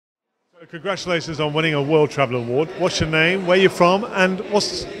Congratulations on winning a World Travel Award. What's your name, where you're from, and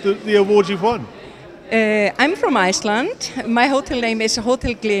what's the award you've won? I'm from Iceland. My hotel name is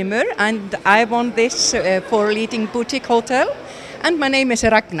Hotel Glymur, and I won this for leading boutique hotel. And my name is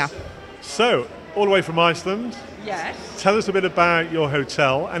Ragna. So, all the way from Iceland. Yes. Tell us a bit about your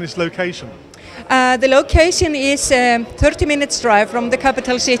hotel and its location. The location is 30 minutes drive from the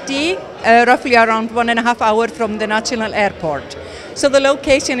capital city, roughly around 1.5 hours from the national airport. So the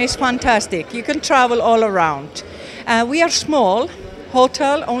location is fantastic. You can travel all around. We are small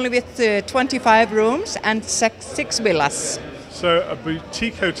hotel, only with 25 rooms and six villas. So a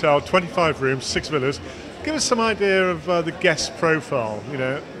boutique hotel, 25 rooms, 6 villas. Give us some idea of the guest profile. You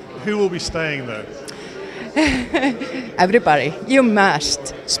know, who will be staying there? Everybody, you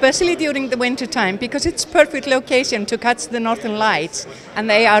must, especially during the winter time, because it's perfect location to catch the northern lights, and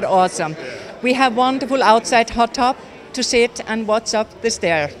they are awesome. We have wonderful outside hot tub to sit and watch up the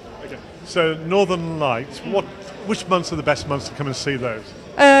stair. Okay. So northern lights, which months are the best months to come and see those?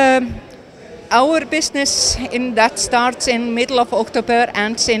 Our business in that starts in middle of October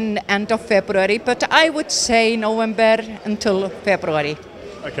and in end of February, but I would say November until February.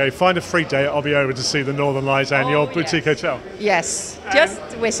 Okay, find a free day, I'll be over to see the Northern Lights and your boutique hotel. Yes, just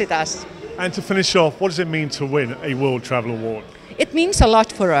visit us. And to finish off, what does it mean to win a World Travel Award? It means a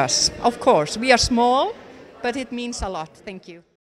lot for us, of course. We are small, but it means a lot. Thank you.